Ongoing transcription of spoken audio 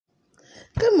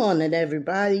Good morning,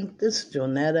 everybody. This is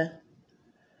Jonetta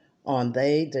on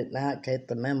They Did Not Get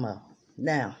the Memo.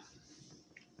 Now,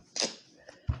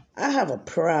 I have a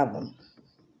problem.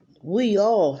 We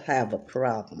all have a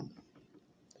problem.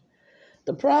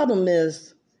 The problem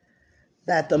is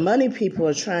that the money people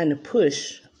are trying to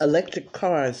push electric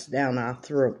cars down our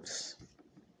throats.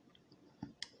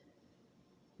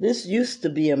 This used to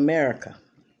be America,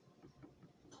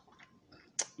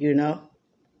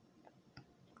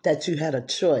 that you had a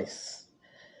choice.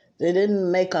 They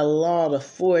didn't make a law to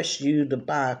force you to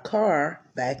buy a car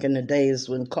back in the days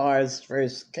when cars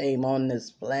first came on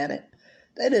this planet.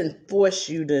 They didn't force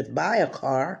you to buy a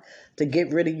car to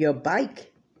get rid of your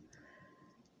bike.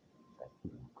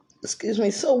 Excuse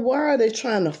me. So why are they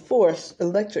trying to force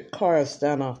electric cars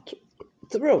down our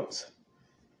throats?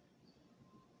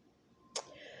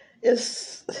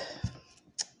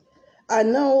 I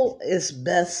know it's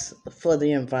best for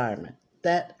the environment.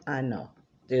 That I know.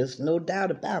 There's no doubt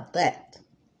about that.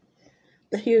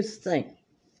 But here's the thing.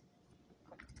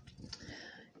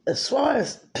 As far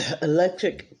as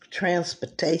electric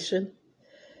transportation,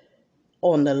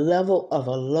 on the level of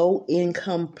a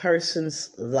low-income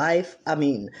person's life,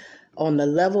 on the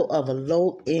level of a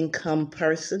low-income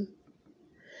person,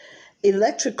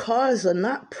 electric cars are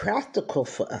not practical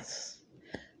for us.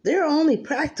 They're only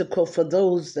practical for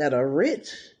those that are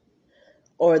rich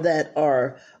or that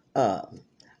are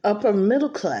upper middle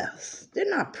class. They're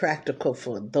not practical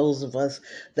for those of us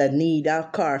that need our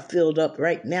car filled up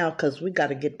right now because we got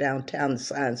to get downtown to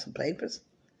sign some papers.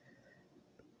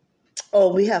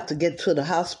 Or we have to get to the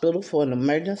hospital for an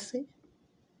emergency.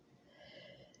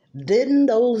 Didn't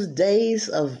those days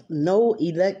of no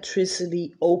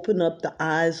electricity open up the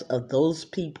eyes of those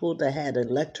people that had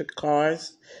electric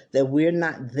cars that we're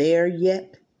not there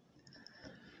yet?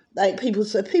 Like people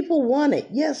said, people want it.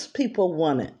 Yes, people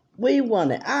want it. We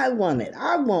want it. I want it.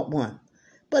 I want one.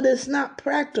 But it's not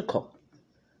practical.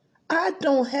 I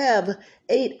don't have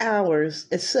 8 hours,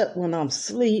 except when I'm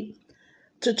asleep,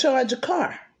 to charge a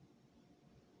car.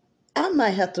 I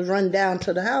might have to run down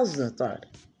to the housing authority.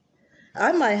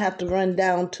 I might have to run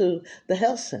down to the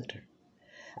health center.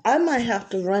 I might have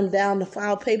to run down to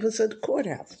file papers at the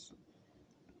courthouse.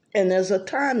 And there's a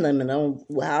time limit on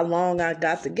how long I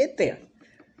got to get there.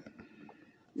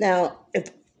 Now, if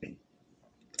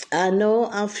I know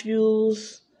our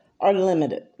fuels are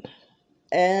limited,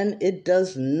 and it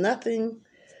does nothing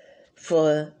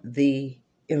for the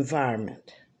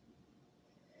environment.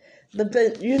 But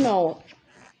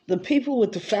the people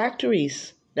with the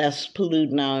factories that's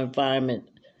polluting our environment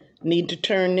need to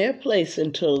turn their place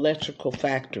into electrical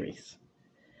factories.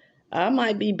 I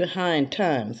might be behind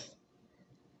times,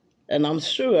 and I'm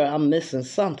sure I'm missing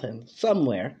something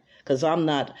somewhere, because I'm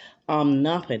not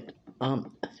omnipotent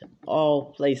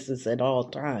all places at all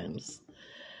times.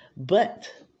 But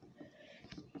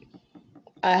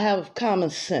I have common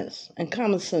sense, and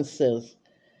common sense says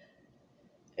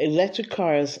electric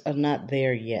cars are not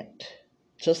there yet.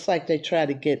 Just like they try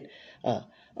to get,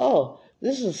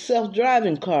 this is a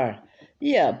self-driving car.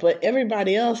 Yeah, but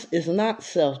everybody else is not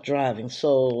self-driving.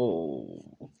 So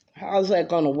how's that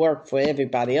going to work for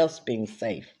everybody else being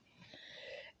safe?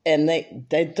 And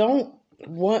they don't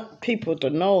want people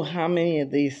to know how many of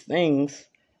these things,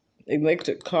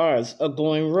 electric cars, are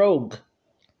going rogue,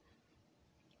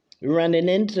 running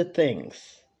into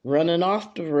things, running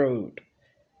off the road,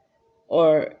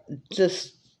 or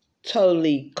just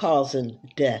totally causing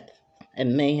death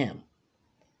and mayhem.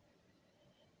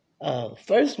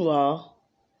 First of all,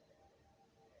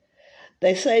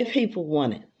 they say people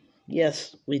want it.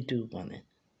 Yes, we do want it.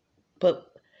 But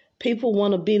people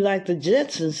want to be like the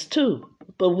Jetsons too,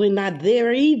 but we're not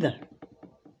there either.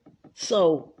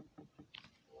 So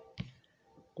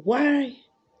why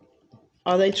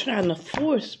are they trying to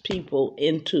force people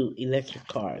into electric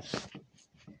cars?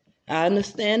 I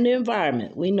understand the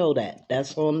environment. We know that.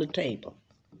 That's on the table.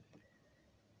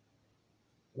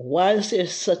 Why is there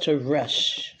such a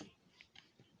rush?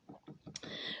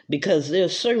 Because there are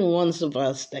certain ones of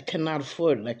us that cannot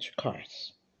afford electric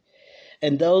cars.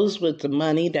 And those with the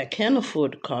money that can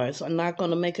afford the cars are not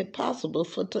going to make it possible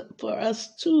for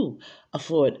us to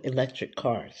afford electric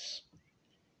cars.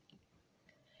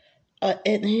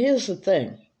 And here's the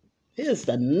thing. Here's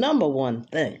the number one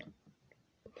thing.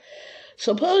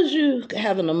 Suppose you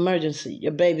have an emergency.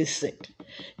 Your baby's sick.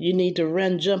 You need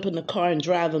to jump in the car and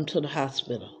drive them to the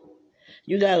hospital.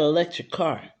 You got an electric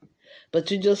car, but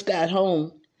you just got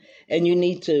home and you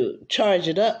need to charge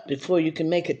it up before you can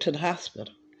make it to the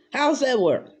hospital. How's that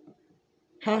work?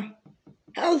 Huh?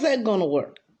 How's that going to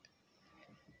work?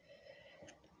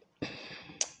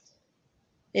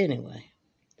 Anyway,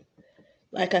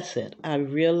 Like I said, I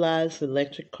realize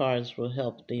electric cars will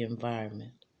help the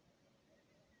environment,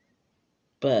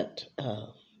 but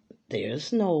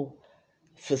there's no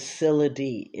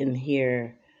facility in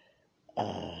here.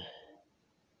 Uh,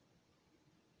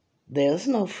 there's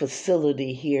no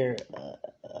facility here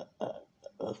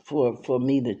for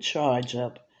me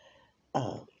to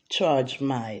uh, charge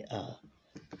my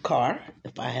car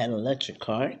if I had an electric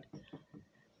car.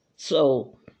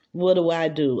 So what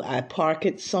do? I park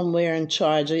it somewhere and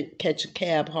charge it, catch a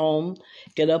cab home,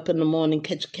 get up in the morning,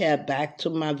 catch a cab back to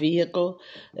my vehicle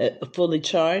fully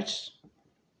charged.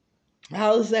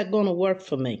 How is that going to work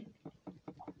for me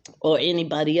or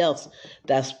anybody else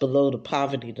that's below the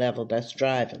poverty level that's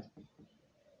driving?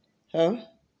 Huh?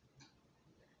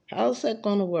 How's that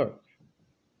going to work?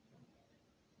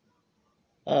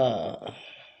 Uh,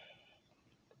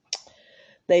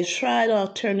 they've tried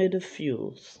alternative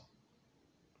fuels.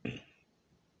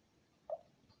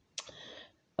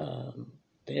 Um,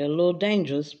 they're a little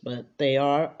dangerous, but they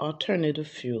are alternative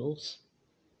fuels.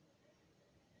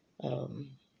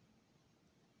 Um,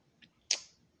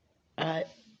 I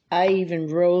I even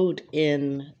rode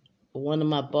in one of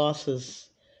my boss's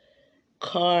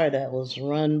car that was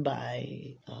run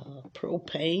by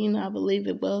propane, I believe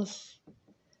it was.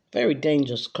 Very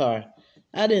dangerous car.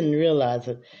 I didn't realize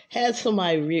it. Had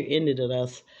somebody rear-ended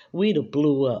us, we'd have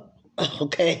blew up.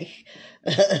 Okay,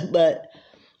 but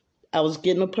I was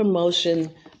getting a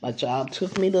promotion. My boss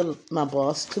took me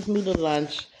to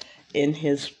lunch in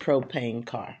his propane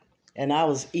car, and I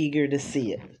was eager to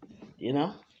see it. You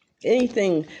know,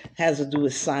 anything has to do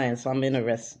with science, I'm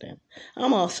interested in.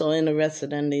 I'm also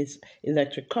interested in these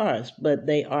electric cars, but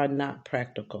they are not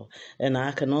practical, and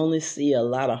I can only see a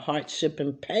lot of hardship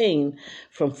and pain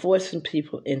from forcing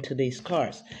people into these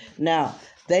cars. Now,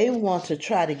 they want to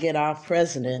try to get our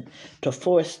president to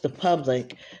force the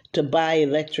public to buy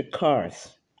electric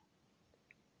cars.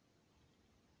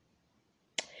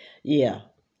 Yeah,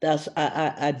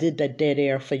 I did that dead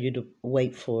air for you to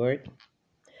wait for it.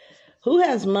 Who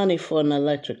has money for an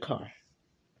electric car?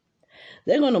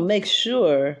 They're going to make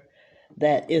sure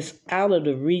that it's out of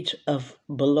the reach of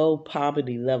below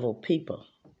poverty level people.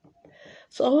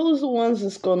 So who's the ones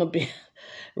that's going to be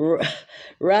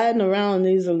riding around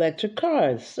these electric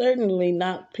cars? Certainly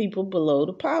not people below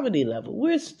the poverty level.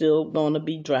 We're still going to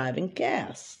be driving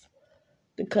gas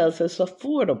because it's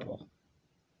affordable.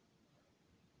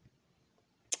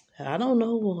 I don't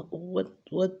know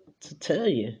what to tell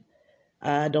you.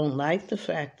 I don't like the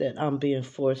fact that I'm being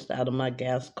forced out of my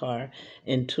gas car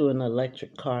into an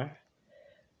electric car.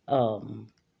 Um,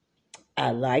 I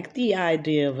like the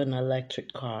idea of an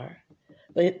electric car,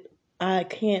 but I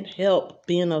can't help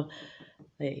being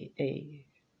a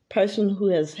person who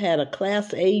has had a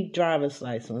Class A driver's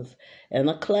license and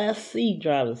a Class C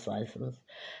driver's license.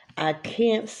 I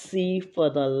can't see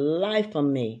for the life of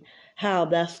me how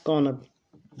that's going to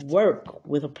work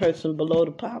with a person below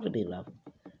the poverty level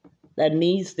that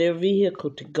needs their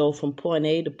vehicle to go from point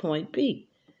A to point B.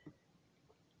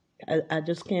 I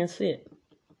just can't see it.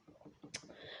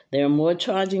 There are more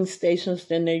charging stations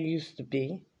than there used to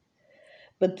be.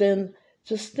 But then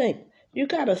just think, you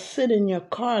got to sit in your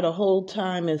car the whole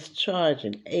time it's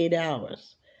charging, 8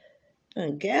 hours.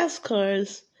 And gas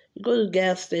cars, you go to the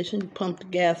gas station, you pump the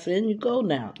gas in, you go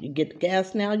now. You get the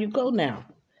gas now, you go now.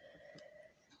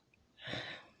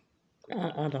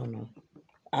 I don't know.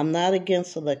 I'm not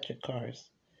against electric cars.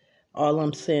 All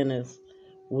I'm saying is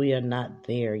we are not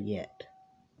there yet.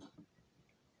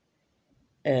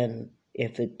 And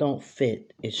if it don't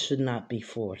fit, it should not be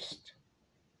forced.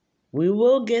 We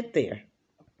will get there,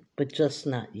 but just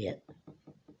not yet.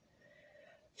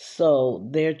 So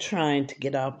they're trying to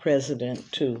get our president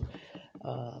to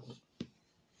uh,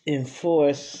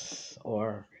 enforce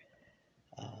or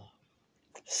uh,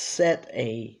 set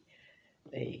a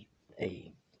a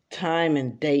time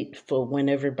and date for when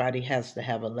everybody has to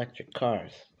have electric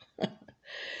cars.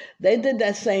 They did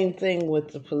that same thing with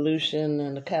the pollution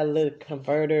and the catalytic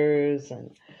converters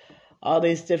and all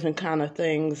these different kind of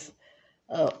things.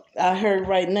 I heard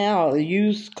right now a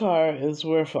used car is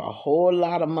worth a whole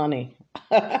lot of money.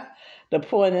 The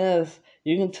point is,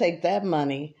 you can take that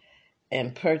money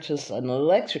and purchase an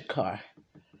electric car,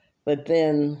 but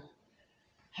then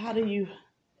how do you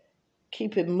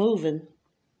keep it moving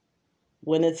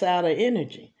when it's out of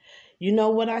energy? You know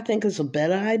what I think is a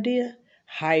better idea?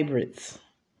 Hybrids.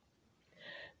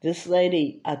 This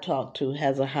lady I talked to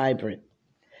has a hybrid.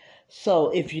 So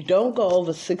if you don't go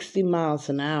over 60 miles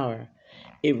an hour,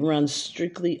 it runs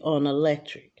strictly on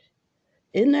electric.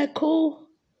 Isn't that cool?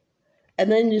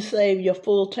 And then you save your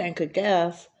full tank of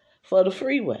gas for the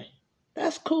freeway.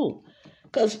 That's cool.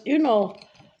 Because,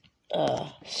 uh,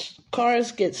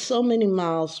 cars get so many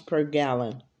miles per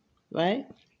gallon, right?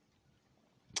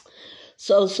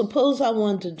 So suppose I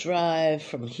wanted to drive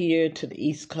from here to the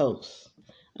East Coast.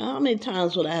 How many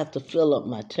times would I have to fill up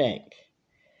my tank?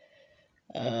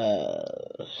 Uh,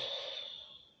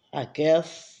 I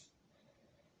guess,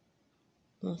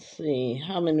 let's see,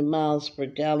 how many miles per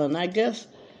gallon? I guess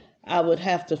I would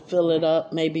have to fill it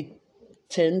up maybe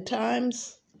 10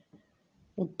 times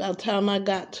by the time I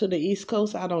got to the East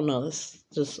Coast. I don't know. It's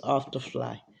just off the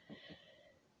fly.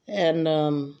 And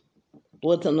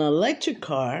with an electric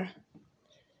car,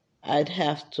 I'd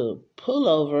have to pull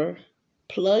over,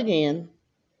 plug in,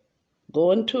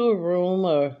 go into a room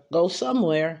or go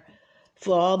somewhere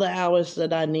for all the hours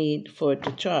that I need for it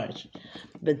to charge.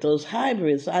 But those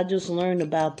hybrids, I just learned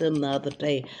about them the other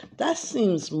day. That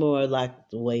seems more like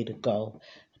the way to go.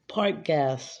 Part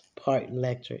gas, part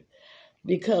electric.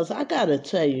 Because I gotta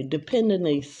tell you,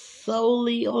 depending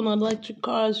solely on electric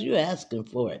cars, you're asking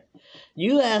for it.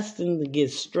 You asking to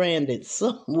get stranded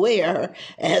somewhere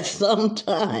at some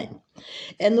time.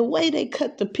 And the way they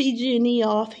cut the PG&E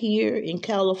off here in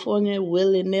California,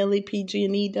 willy-nilly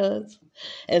PG&E does,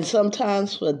 and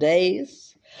sometimes for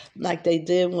days, like they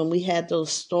did when we had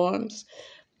those storms.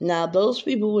 Now, those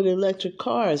people with electric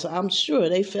cars, I'm sure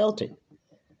they felt it.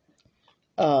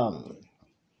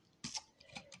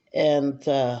 And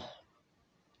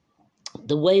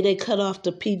the way they cut off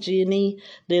the PG&E,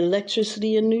 the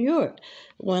electricity in New York.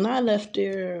 When I left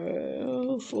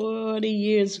there 40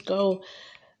 years ago,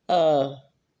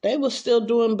 they were still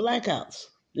doing blackouts.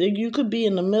 You could be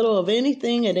in the middle of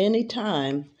anything at any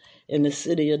time in the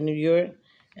city of New York,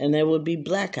 and there would be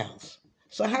blackouts.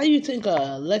 So how do you think an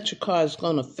electric car is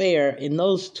going to fare in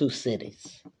those two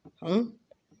cities?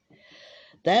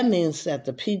 That means that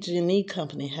the PG&E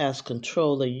company has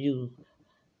control of you,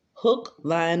 hook,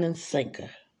 line, and sinker.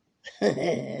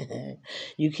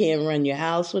 You can't run your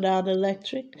house without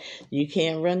electric. You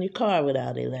can't run your car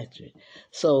without electric.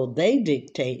 So they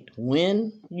dictate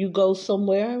when you go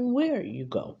somewhere and where you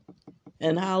go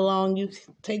and how long it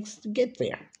takes to get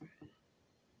there.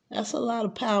 That's a lot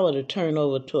of power to turn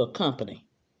over to a company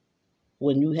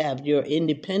when you have your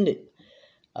independent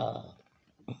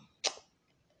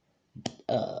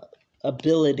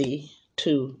ability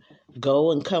to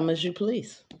go and come as you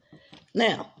please.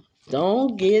 Now,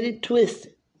 don't get it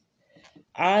twisted.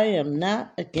 I am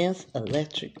not against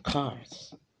electric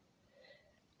cars.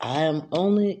 I am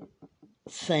only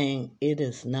saying it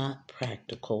is not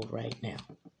practical right now.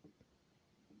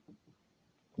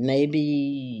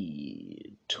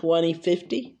 Maybe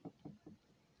 2050,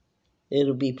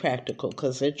 it'll be practical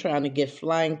because they're trying to get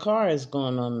flying cars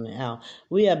going on now.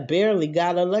 We have barely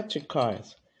got electric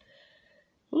cars.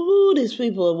 Ooh, these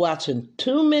people are watching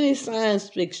too many science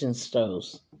fiction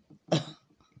shows.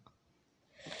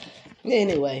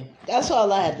 Anyway, that's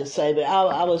all I had to say. But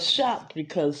I was shocked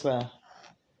because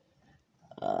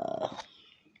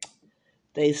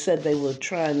they said they were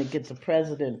trying to get the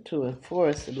president to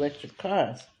enforce electric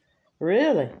cars.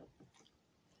 Really?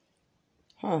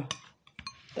 Huh.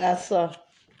 That's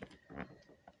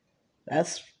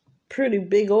pretty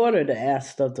big order to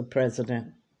ask of the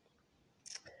president.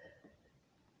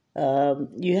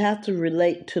 You have to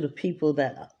relate to the people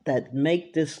that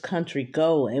make this country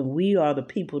go, and we are the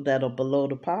people that are below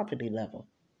the poverty level.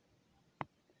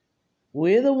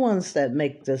 We're the ones that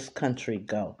make this country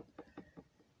go.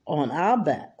 On our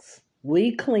backs.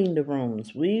 We clean the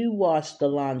rooms. We wash the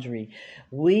laundry.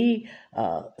 We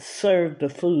serve the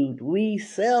food. We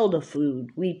sell the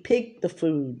food. We pick the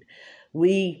food.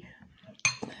 We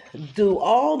do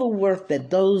all the work that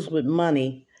those with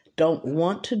money don't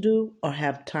want to do or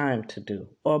have time to do,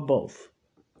 or both.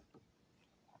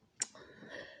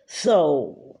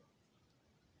 So,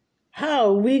 how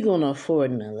are we going to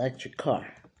afford an electric car?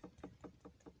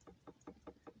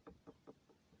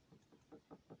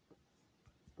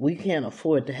 We can't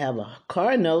afford to have a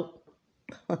car note.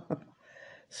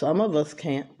 Some of us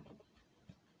can't.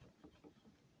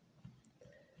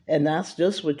 And that's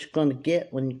just what you're going to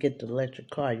get when you get the electric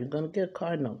car. You're going to get a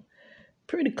car note.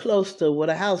 Pretty close to what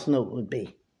a house note would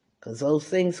be. Because those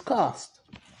things cost.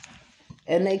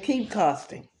 And they keep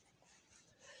costing.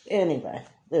 Anyway,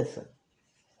 listen.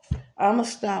 I'm going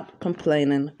to stop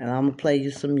complaining and I'm going to play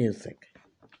you some music.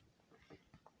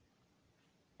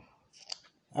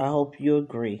 I hope you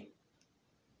agree.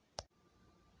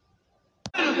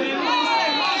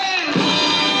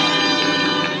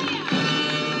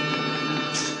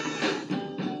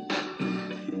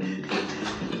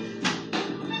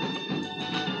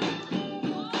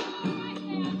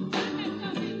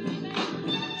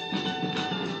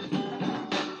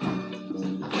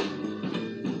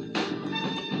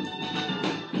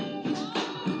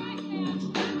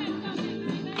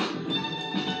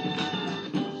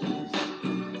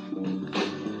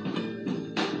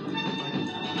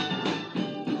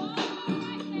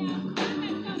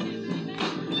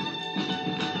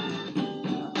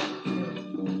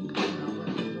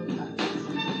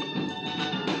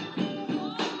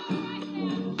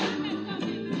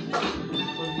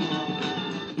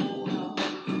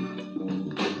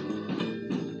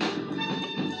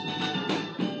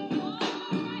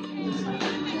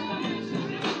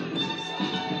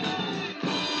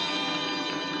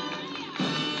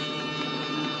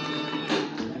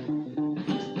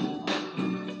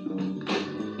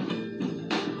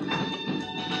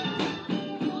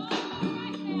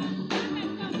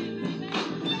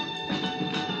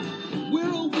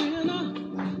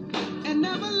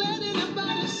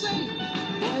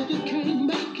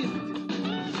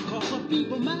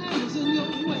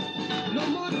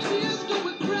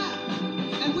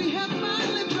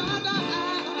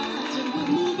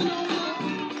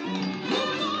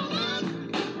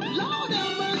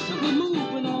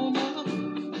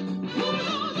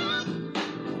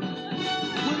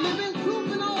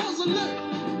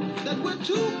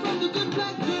 two from the good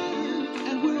black girl,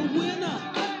 and we're a winner.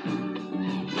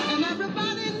 And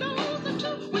everybody knows the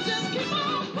truth. We just keep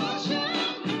on pushing,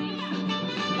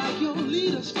 like your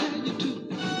leaders tell you to.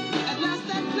 At last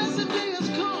that blessed day has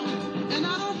come, and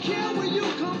I don't care where you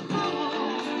come from.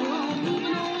 We're all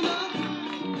moving on up,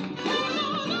 moving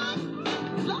on up.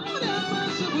 Lord have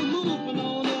mercy, we're moving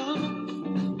on up,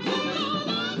 moving on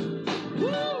up.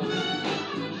 Woo!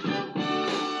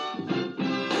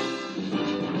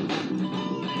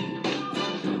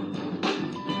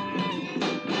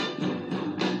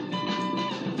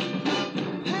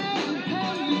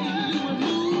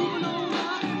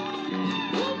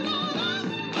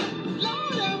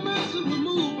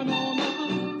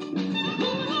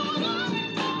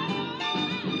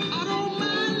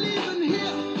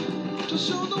 To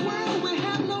show the world we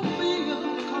have no fear,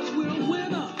 cause we're a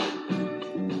winner.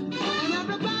 And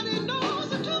everybody knows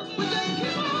the truth, we just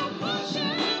keep on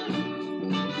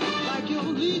pushing, like your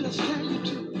leaders tell you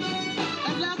to.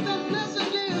 At last that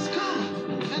blessed day has come,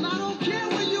 and I don't care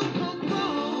where you come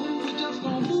from, we just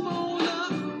gonna move on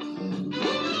up,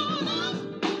 moving on up.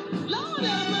 Lord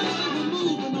have mercy, we're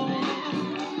moving on up,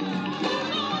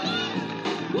 moving on up.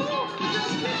 Woo, we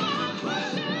just keep on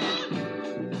pushing,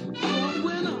 we're a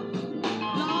winner.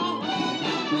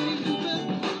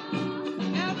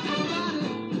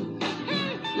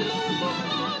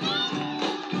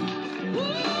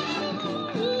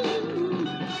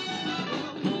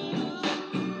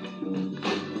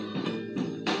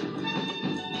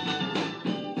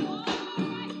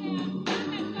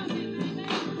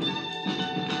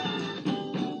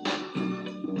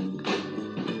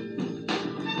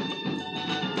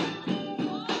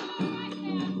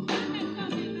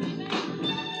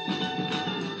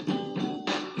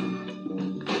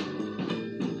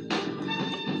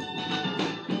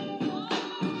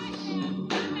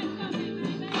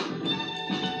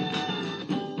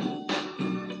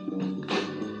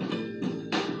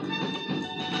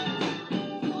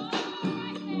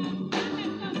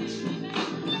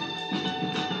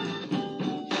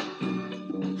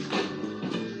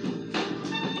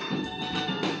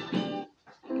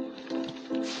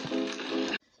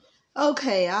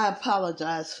 Okay, I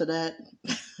apologize for that.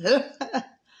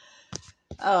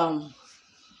 um,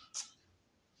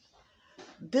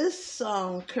 this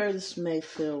song, Curtis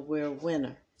Mayfield, We're a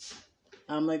Winner.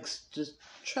 I'm going to just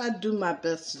try to do my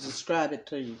best to describe it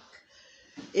to you.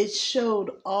 It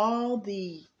showed all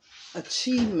the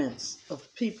achievements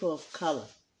of people of color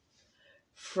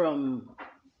from,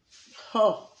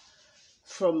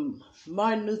 from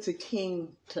Martin Luther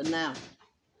King to now.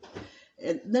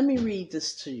 And let me read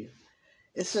this to you.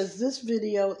 It says, this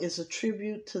video is a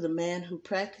tribute to the man who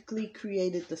practically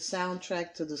created the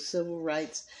soundtrack to the civil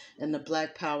rights and the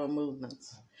Black Power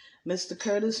movements. Mr.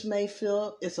 Curtis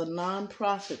Mayfield is a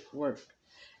non-profit work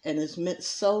and is meant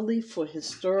solely for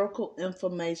historical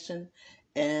information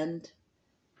and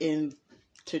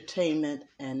entertainment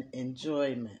and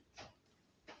enjoyment.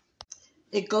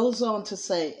 It goes on to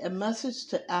say, a message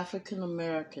to African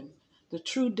American. The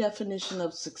true definition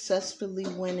of successfully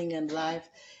winning in life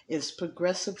is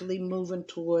progressively moving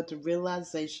toward the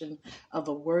realization of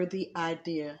a worthy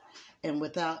idea and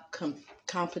without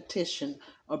competition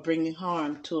or bringing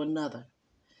harm to another.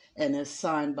 And is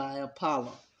signed by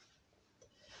Apollo.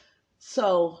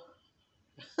 So,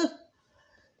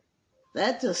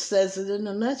 that just says it in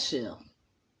a nutshell.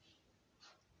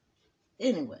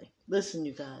 Anyway, listen,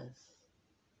 you guys.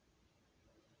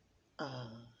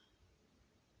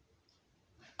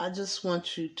 I just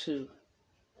want you to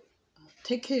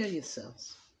take care of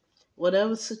yourselves.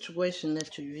 Whatever situation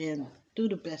that you're in, do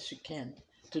the best you can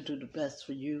to do the best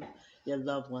for you, your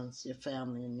loved ones, your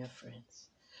family, and your friends.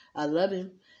 I love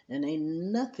you, and ain't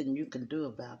nothing you can do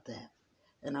about that.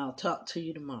 And I'll talk to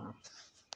you tomorrow.